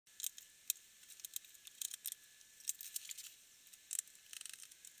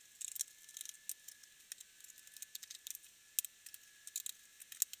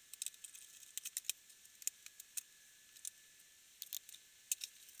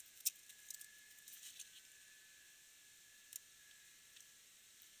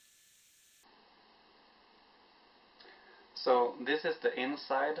So this is the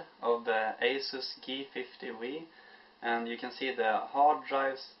inside of the Asus G50V, and you can see the hard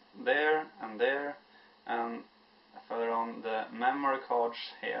drives there, and further on the memory cards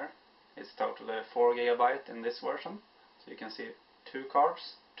here. It's totally 4 GB in this version, so you can see 2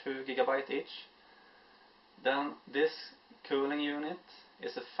 cards, 2 GB each. Then this cooling unit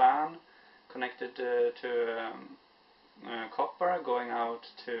is a fan connected to copper going out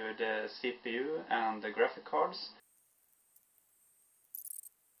to the CPU and the graphic cards.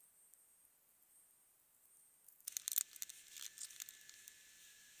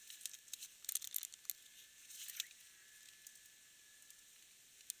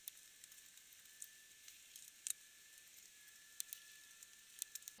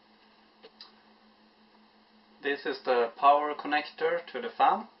 This is the power connector to the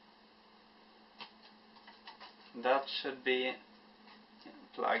fan. That should be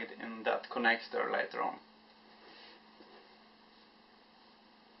plugged in that connector later on.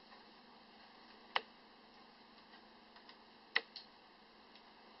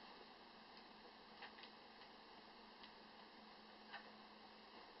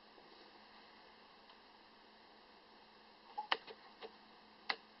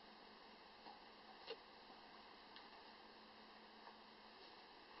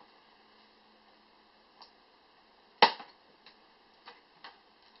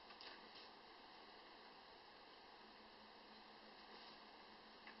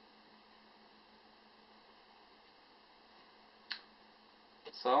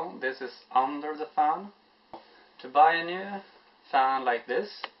 So this is under the fan. To buy a new fan like this,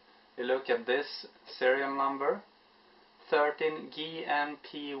 you look at this serial number,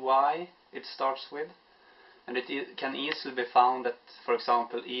 13GMPY it starts with, and it can easily be found at, for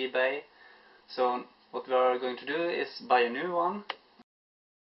example, eBay. So what we are going to do is buy a new one.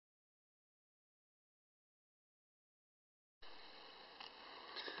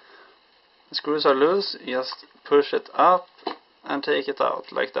 The screws are loose, just push it up and take it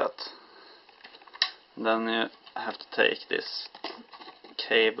out like that. Then you have to take these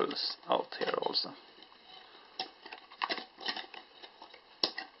cables out here also.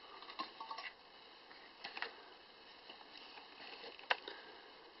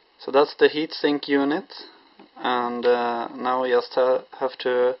 So that's the heatsink unit, and now we just have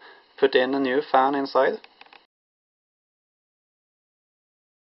to put in a new fan inside.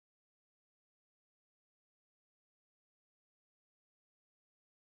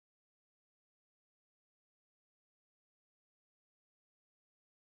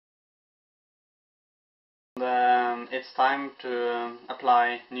 Then it's time to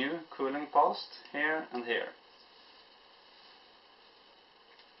apply new cooling paste here and here.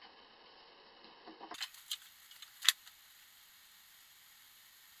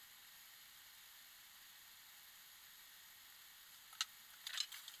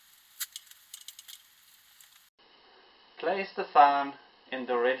 Place the fan in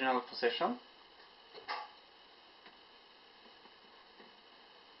the original position.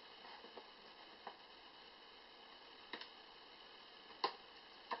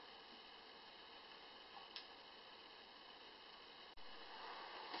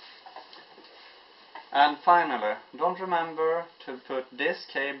 And finally, don't remember to put this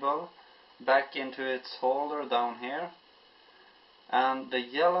cable back into its holder down here. And the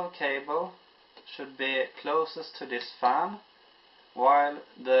yellow cable should be closest to this fan, while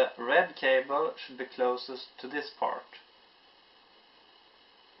the red cable should be closest to this part.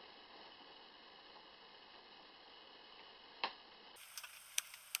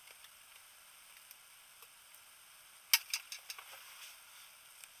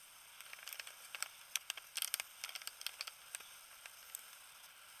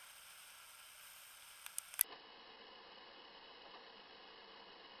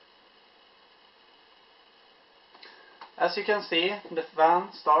 As you can see, the fan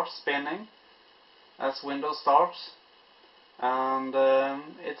starts spinning as Windows starts, and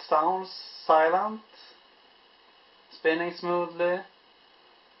it sounds silent, spinning smoothly,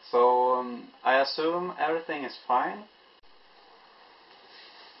 so I assume everything is fine.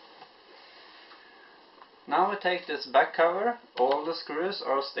 Now we take this back cover. All the screws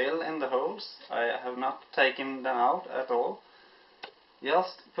are still in the holes. I have not taken them out at all.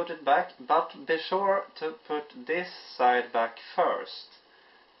 Just put it back, but be sure to put this side back first,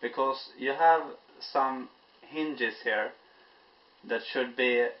 because you have some hinges here that should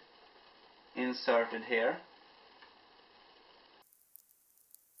be inserted here.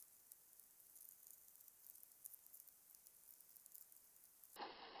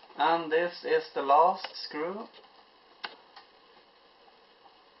 And this is the last screw.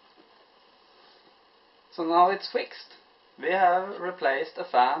 So now it's fixed. we have replaced a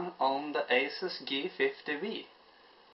fan on the Asus G50V.